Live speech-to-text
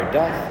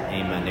our death.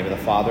 Amen. In the name of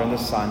the Father, and the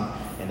Son,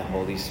 and the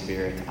Holy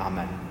Spirit.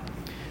 Amen.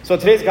 So in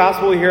today's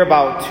gospel, we hear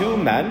about two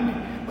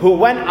men who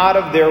went out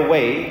of their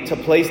way to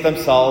place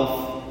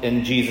themselves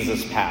in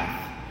Jesus' path.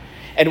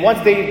 And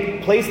once they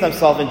place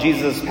themselves in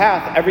Jesus'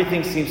 path,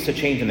 everything seems to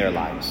change in their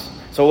lives.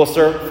 So we'll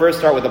first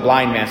start with the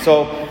blind man.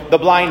 So the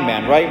blind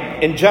man,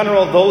 right? In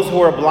general, those who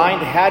were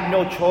blind had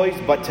no choice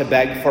but to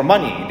beg for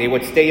money. They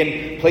would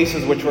stay in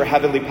places which were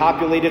heavily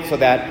populated so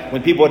that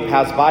when people would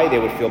pass by, they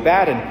would feel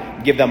bad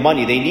and give them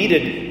money. They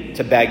needed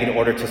to beg in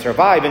order to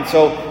survive. And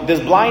so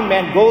this blind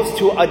man goes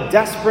to a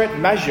desperate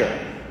measure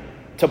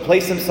to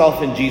place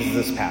himself in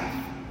Jesus' path.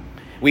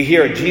 We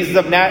hear Jesus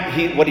of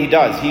what he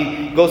does.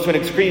 He goes to an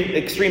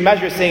extreme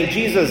measure saying,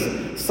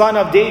 Jesus, Son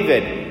of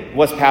David,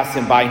 was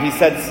passing by. And he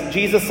says,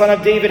 Jesus, Son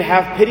of David,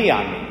 have pity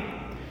on me.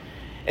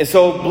 And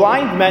so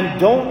blind men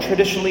don't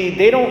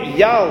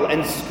yell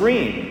and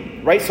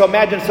scream, right? So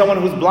imagine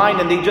someone who's blind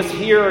and they just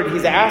hear,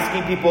 he's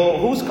asking people,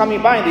 who's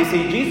coming by? And they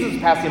say, Jesus is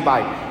passing by.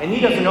 And he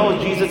doesn't know,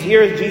 is Jesus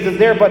here, is Jesus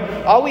there?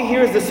 But all we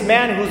hear is this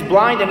man who's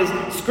blind and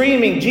is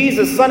screaming,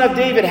 Jesus, Son of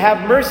David,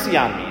 have mercy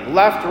on me.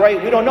 Left,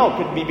 right, we don't know.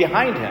 It could be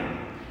behind him.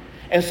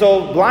 And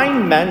so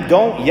blind men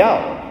don't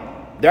yell.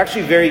 They're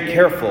actually very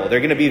careful. They're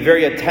going to be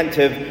very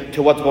attentive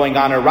to what's going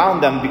on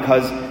around them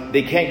because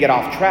they can't get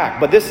off track.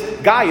 But this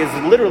guy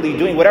is literally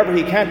doing whatever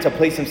he can to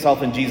place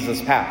himself in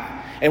Jesus'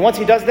 path. And once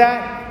he does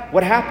that,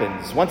 what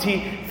happens? Once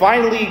he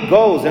finally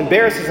goes,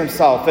 embarrasses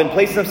himself, and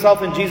places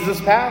himself in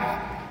Jesus'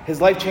 path,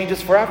 his life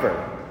changes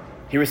forever.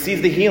 He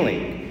receives the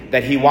healing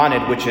that he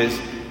wanted, which is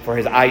for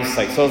his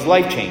eyesight. So his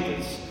life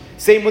changes.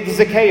 Same with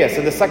Zacchaeus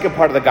in the second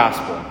part of the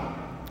gospel.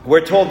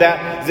 We're told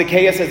that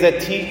Zacchaeus is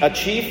a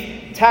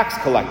chief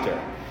tax collector.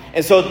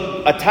 And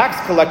so a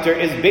tax collector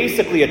is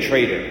basically a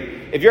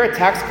traitor. If you're a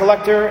tax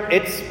collector,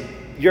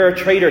 you're a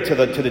traitor to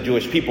the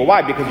Jewish people.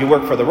 Why? Because you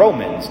work for the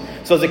Romans.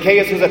 So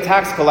Zacchaeus, who's a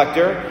tax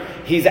collector,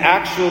 he's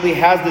actually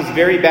has this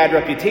very bad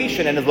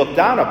reputation and is looked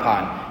down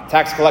upon.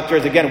 Tax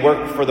collectors, again,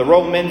 worked for the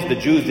Romans. The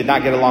Jews did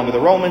not get along with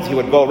the Romans. He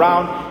would go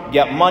around,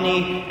 get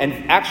money,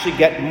 and actually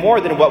get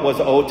more than what was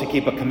owed to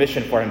keep a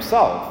commission for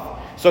himself.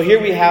 So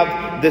here we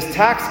have this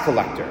tax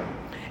collector.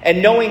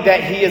 And knowing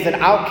that he is an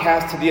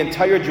outcast to the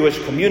entire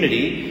Jewish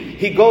community,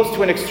 he goes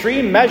to an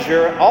extreme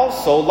measure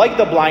also, like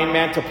the blind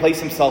man, to place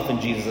himself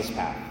in Jesus'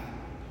 path.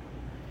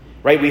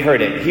 Right, we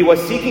heard it. He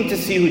was seeking to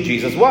see who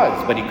Jesus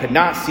was, but he could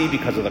not see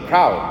because of the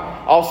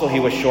crowd. Also, he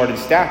was short in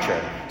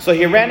stature. So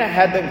he ran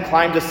ahead and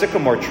climbed a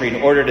sycamore tree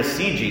in order to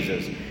see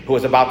Jesus, who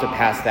was about to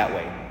pass that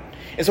way.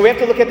 And so we have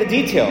to look at the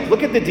details.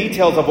 Look at the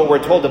details of what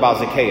we're told about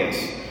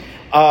Zacchaeus.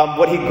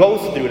 What he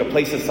goes through to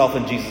place himself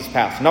in Jesus'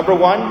 path. Number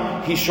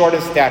one, he's short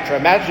in stature.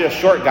 Imagine a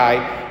short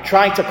guy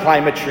trying to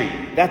climb a tree.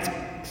 That's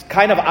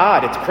kind of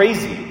odd. It's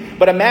crazy.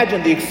 But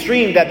imagine the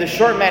extreme that the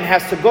short man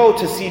has to go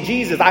to see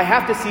Jesus. I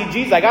have to see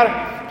Jesus. I got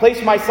to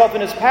place myself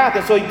in his path.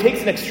 And so he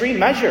takes an extreme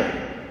measure.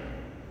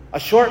 A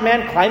short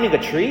man climbing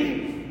a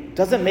tree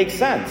doesn't make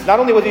sense. Not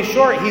only was he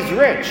short, he's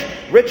rich.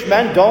 Rich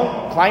men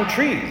don't climb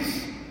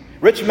trees.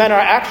 Rich men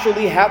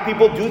have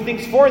people do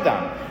things for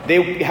them.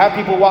 They have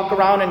people walk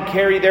around and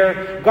carry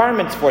their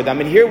garments for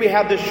them. And here we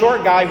have this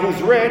short guy who's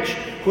rich,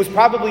 who's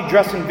probably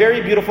dressed in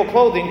very beautiful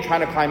clothing, trying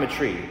to climb a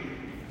tree.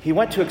 He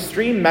went to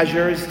extreme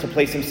measures to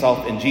place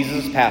himself in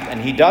Jesus' path. And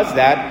he does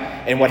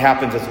that, and what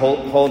happens is his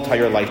whole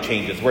entire life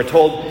changes. We're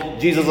told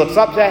Jesus looks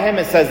up at him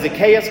and says,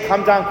 Zacchaeus,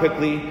 come down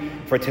quickly,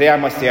 for today I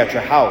must stay at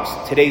your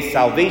house. Today's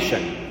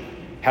salvation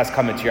has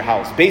come into your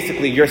house.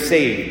 Basically, you're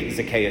saved,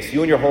 Zacchaeus,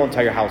 you and your whole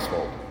entire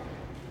household.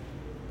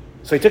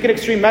 So he took an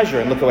extreme measure,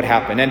 and look at what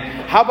happened. And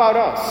how about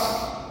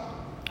us?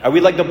 Are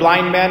we like the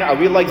blind man? Are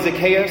we like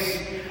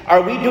Zacchaeus?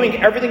 Are we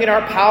doing everything in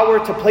our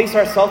power to place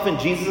ourselves in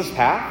Jesus'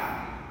 path?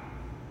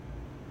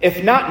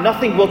 If not,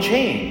 nothing will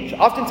change.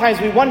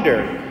 Oftentimes we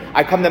wonder,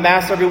 I come to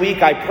Mass every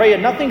week, I pray,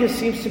 and nothing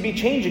seems to be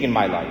changing in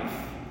my life.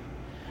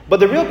 But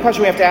the real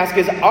question we have to ask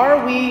is,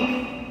 are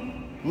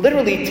we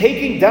literally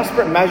taking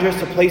desperate measures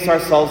to place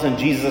ourselves in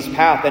Jesus'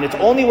 path? And it's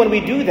only when we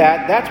do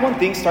that, that's when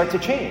things start to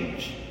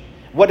change.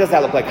 What does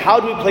that look like? How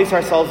do we place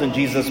ourselves in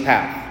Jesus'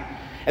 path?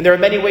 And there are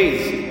many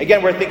ways.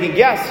 Again, we're thinking,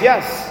 yes,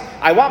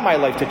 I want my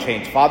life to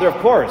change. Father, of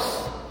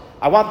course.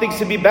 I want things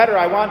to be better.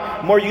 I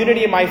want more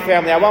unity in my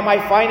family. I want my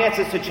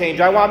finances to change.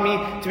 I want me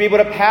to be able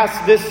to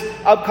pass this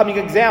upcoming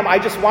exam. I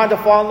just want to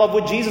fall in love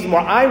with Jesus more.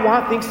 I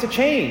want things to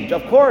change.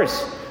 Of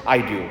course I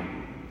do.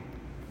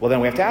 Well, then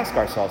we have to ask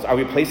ourselves, are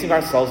we placing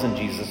ourselves in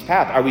Jesus'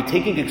 path? Are we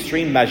taking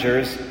extreme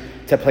measures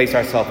to place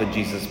ourselves in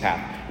Jesus' path?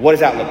 What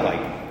does that look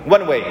like?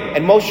 One way,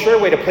 and most sure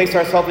way to place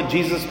ourselves in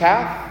Jesus'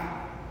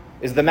 path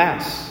is the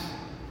Mass.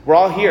 We're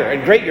all here,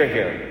 and great you're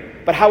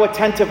here. But how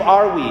attentive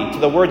are we to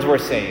the words we're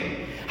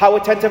saying? How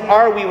attentive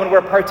are we when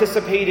we're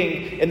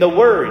participating in the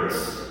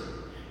words?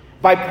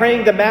 By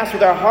praying the Mass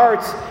with our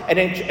hearts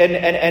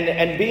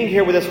and being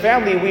here with His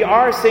family, we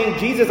are saying,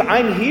 Jesus,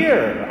 I'm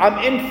here. I'm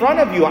in front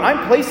of you.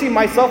 I'm placing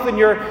myself in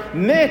your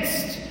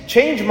midst.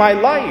 Change my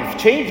life.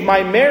 Change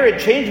my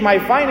marriage. Change my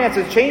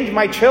finances. Change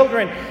my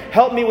children.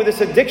 Help me with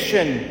this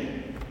addiction.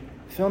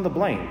 Fill in the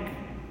blank.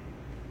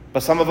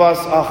 But some of us,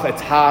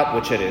 it's hot,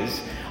 which it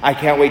is. I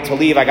can't wait to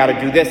leave. I got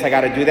to do this. I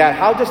got to do that.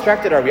 How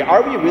distracted are we?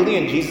 Are we really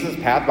in Jesus'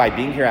 path by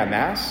being here at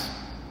Mass?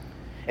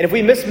 And if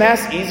we miss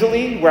Mass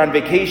easily, we're on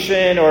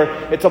vacation or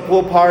it's a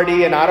pool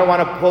party and I don't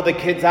want to pull the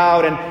kids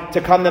out and to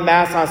come to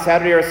Mass on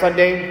Saturday or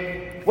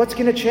Sunday, what's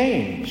going to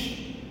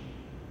change?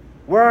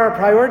 Where are our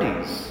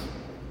priorities?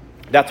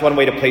 That's one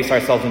way to place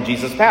ourselves in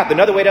Jesus' path.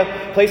 Another way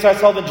to place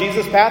ourselves in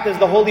Jesus' path is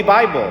the Holy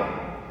Bible.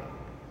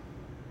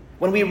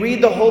 When we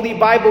read the Holy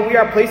Bible, we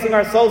are placing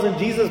ourselves in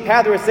Jesus'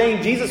 path. We're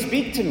saying, Jesus,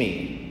 speak to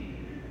me.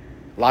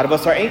 A lot of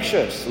us are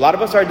anxious. A lot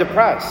of us are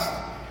depressed.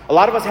 A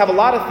lot of us have a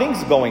lot of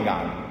things going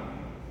on.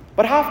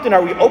 But how often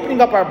are we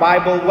opening up our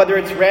Bible, whether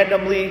it's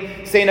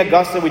randomly, St.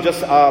 Augustine,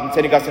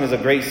 St. Augustine is a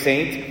great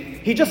saint.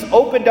 He just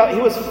opened up,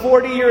 he was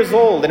 40 years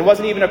old and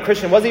wasn't even a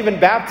Christian, wasn't even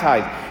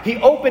baptized. He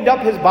opened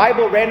up his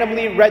Bible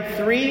randomly, read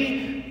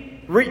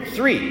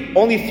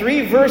only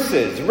three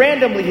verses.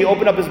 Randomly, he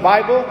opened up his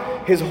Bible.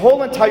 His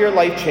whole entire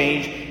life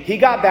changed. He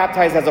got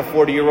baptized as a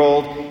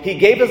 40-year-old. He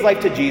gave his life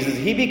to Jesus.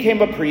 He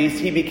became a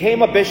priest. He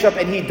became a bishop,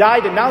 and he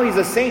died, and now he's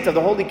a saint of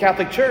the Holy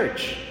Catholic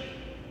Church.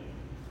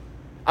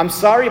 I'm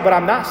sorry, but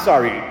I'm not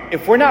sorry.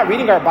 If we're not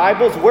reading our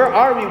Bibles, where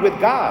are we with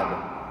God?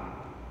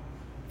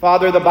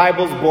 Father, the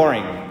Bible's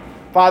boring.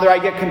 Father, I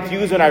get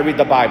confused when I read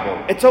the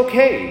Bible. It's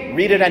okay.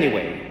 Read it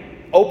anyway.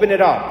 Open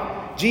it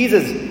up.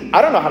 Jesus,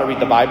 I don't know how to read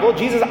the Bible.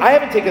 Jesus, I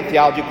haven't taken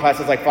theology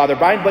classes like Father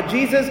Brian, but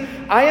Jesus,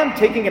 I am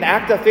taking an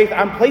act of faith.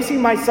 I'm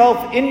placing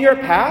myself in your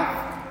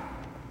path.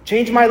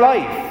 Change my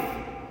life.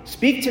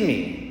 Speak to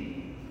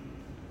me.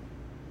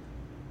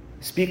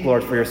 Speak,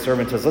 Lord, for your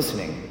servant is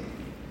listening.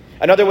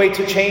 Another way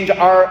to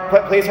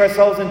place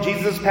ourselves in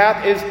Jesus'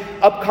 path is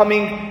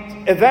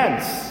upcoming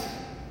events.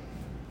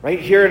 Right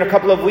here in a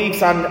couple of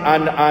weeks on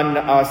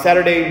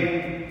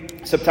Saturday,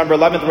 September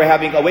 11th, we're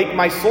having Awake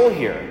My Soul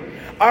here.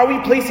 Are we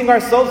placing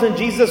ourselves in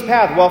Jesus'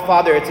 path? Well,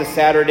 Father, it's a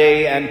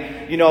Saturday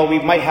and, we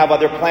might have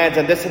other plans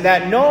and this and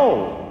that.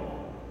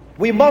 No.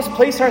 We must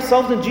place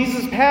ourselves in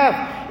Jesus'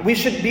 path. We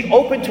should be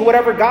open to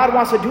whatever God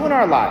wants to do in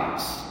our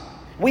lives.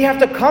 We have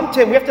to come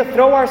to Him. We have to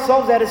throw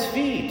ourselves at His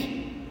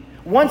feet.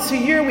 Once a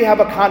year we have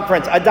a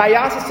conference, a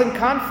diocesan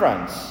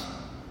conference,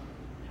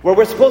 where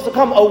we're supposed to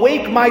come.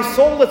 Awake my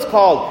soul, it's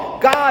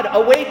called. God,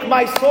 awake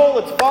my soul,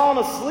 it's fallen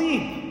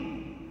asleep.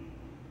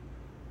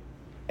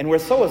 And we're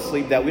so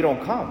asleep that we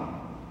don't come.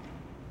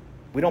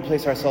 We don't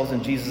place ourselves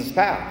in Jesus'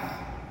 path.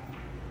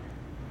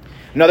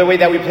 Another way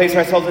that we place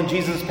ourselves in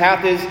Jesus'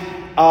 path is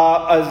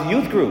as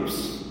youth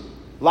groups.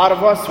 A lot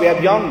of us, we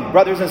have young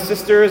brothers and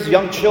sisters,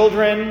 young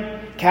children,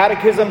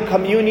 catechism,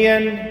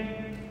 communion,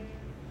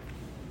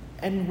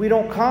 and we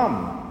don't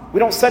come. We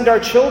don't send our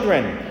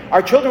children.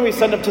 Our children, we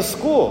send them to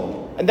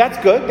school. And that's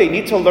good. They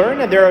need to learn,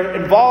 and they're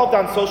involved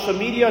on social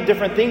media and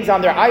different things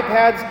on their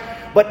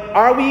iPads. But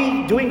are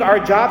we doing our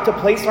job to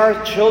place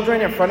our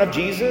children in front of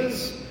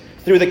Jesus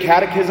through the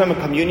catechism and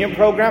communion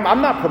program?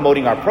 I'm not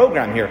promoting our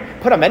program here.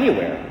 Put them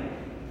anywhere.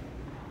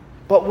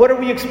 But what are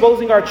we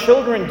exposing our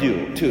children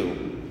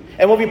to?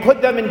 And when we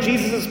put them in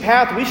Jesus'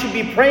 path, we should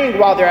be praying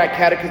while they're at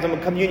catechism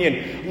and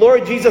communion.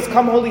 Lord Jesus,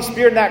 come Holy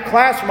Spirit in that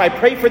classroom. I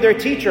pray for their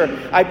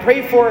teacher. I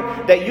pray for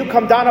that you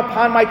come down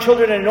upon my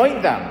children and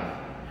anoint them.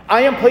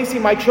 I am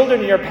placing my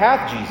children in your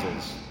path,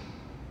 Jesus.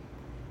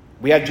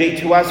 We have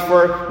J2S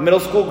for middle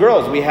school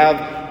girls. We have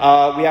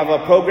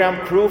a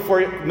program crew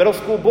for middle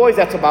school boys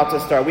that's about to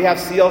start. We have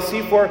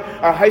CLC for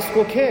our high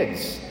school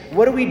kids.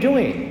 What are we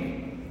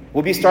doing?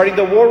 We'll be starting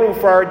the war room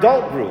for our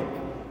adult group.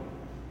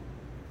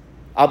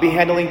 I'll be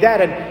handling that,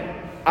 and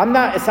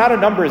it's not a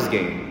numbers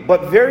game,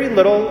 but very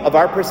little of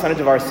our percentage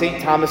of our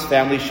St. Thomas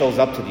family shows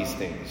up to these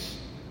things.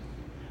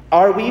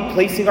 Are we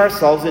placing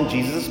ourselves in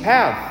Jesus'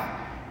 path?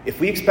 If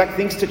we expect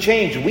things to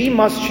change, we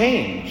must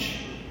change.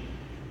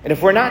 And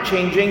if we're not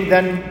changing,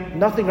 then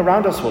nothing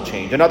around us will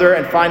change. Another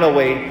and final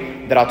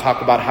way that I'll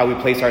talk about how we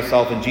place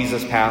ourselves in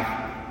Jesus' path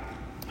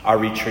are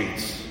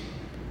retreats.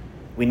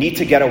 We need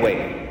to get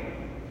away.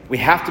 We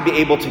have to be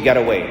able to get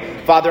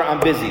away. Father,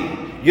 I'm busy.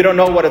 You don't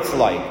know what it's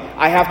like.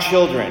 I have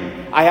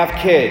children. I have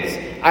kids.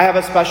 I have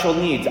a special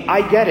needs.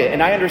 I get it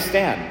and I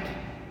understand.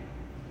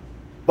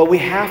 But we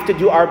have to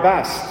do our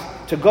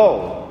best to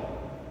go.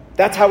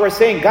 That's how we're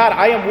saying, God,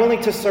 I am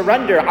willing to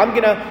surrender. I'm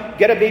going to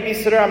get a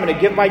babysitter. I'm going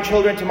to give my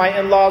children to my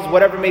in-laws,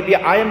 whatever it may be.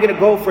 I am going to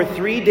go for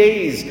 3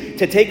 days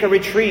to take a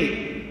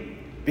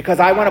retreat because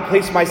I want to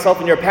place myself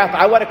in your path.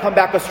 I want to come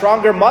back a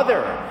stronger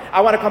mother.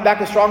 I want to come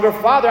back a stronger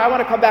father. I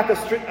want to come back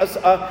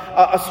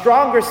a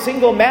stronger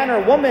single man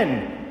or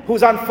woman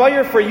who's on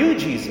fire for you,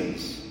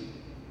 Jesus.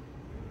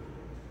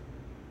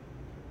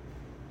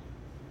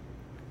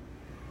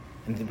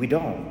 And we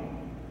don't.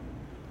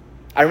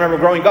 I remember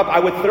growing up, I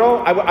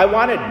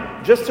wanted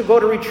just to go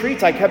to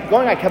retreats. I kept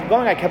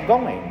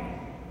going.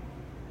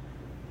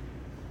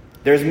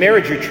 There's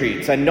marriage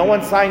retreats, and no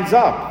one signs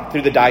up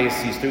through the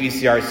diocese, through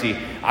ECRC.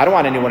 I don't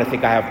want anyone to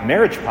think I have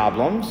marriage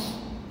problems.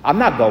 I'm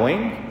not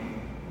going.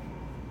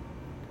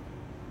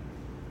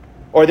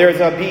 Or there's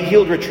a Be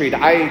Healed retreat.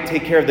 I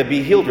take care of the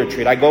Be Healed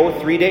retreat. I go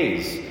 3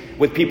 days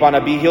with people on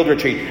a Be Healed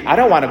retreat. I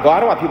don't want to go. I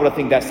don't want people to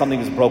think that something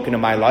is broken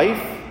in my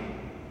life.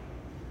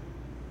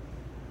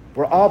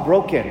 We're all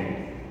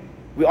broken.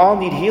 We all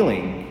need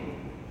healing.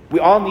 We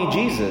all need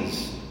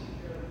Jesus.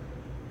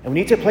 And we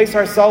need to place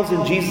ourselves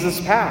in Jesus'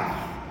 path.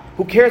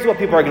 Who cares what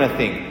people are going to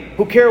think?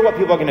 Who cares what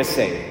people are going to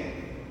say?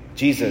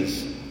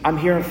 Jesus, I'm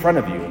here in front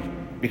of you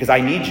because I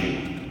need you.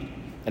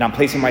 And I'm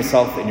placing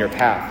myself in your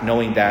path,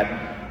 knowing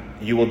that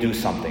you will do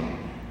something.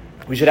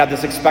 We should have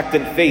this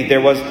expectant faith.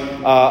 There was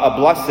a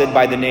blessed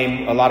by the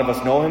name, a lot of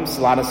us know him,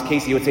 Silanus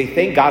Casey. He would say,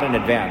 thank God in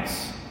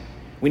advance.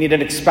 We need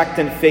an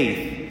expectant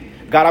faith.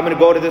 God, I'm going to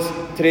go to this.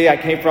 Today I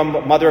came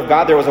from Mother of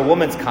God. There was a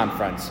women's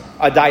conference,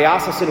 a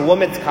diocesan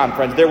women's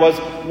conference. There was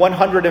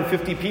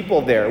 150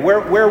 people there. Where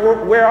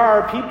are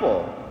our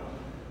people?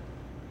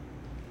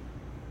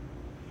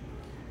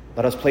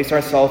 Let us place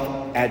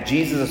ourselves at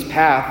Jesus'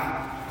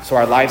 path so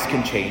our lives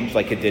can change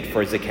like it did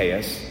for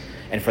Zacchaeus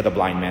and for the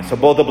blind man. So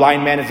both the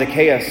blind man and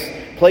Zacchaeus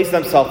placed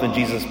themselves in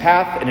Jesus'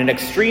 path in an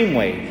extreme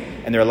way,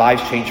 and their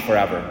lives changed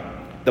forever.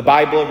 The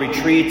Bible,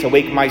 retreats,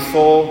 Awake My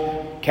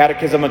Soul,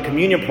 catechism, and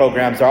communion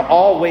programs are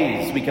all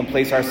ways we can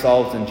place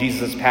ourselves in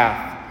Jesus'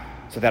 path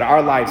so that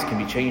our lives can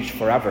be changed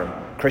forever.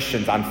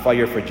 Christians on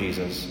fire for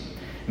Jesus.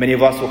 Many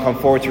of us will come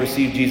forward to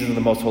receive Jesus in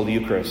the Most Holy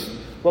Eucharist.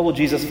 What will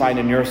Jesus find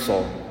in your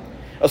soul?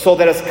 A soul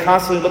that is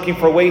constantly looking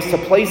for ways to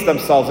place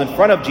themselves in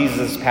front of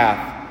Jesus'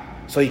 path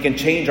so he can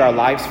change our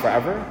lives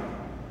forever?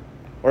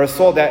 Or a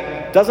soul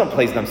that doesn't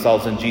place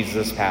themselves in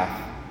Jesus' path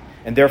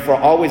and therefore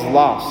always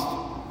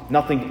lost?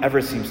 Nothing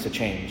ever seems to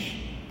change.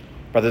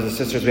 Brothers and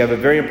sisters, we have a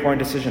very important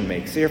decision to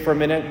make. Sit here for a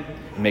minute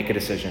and make a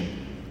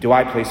decision. Do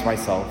I place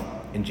myself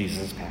in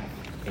Jesus' path?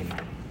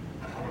 Amen.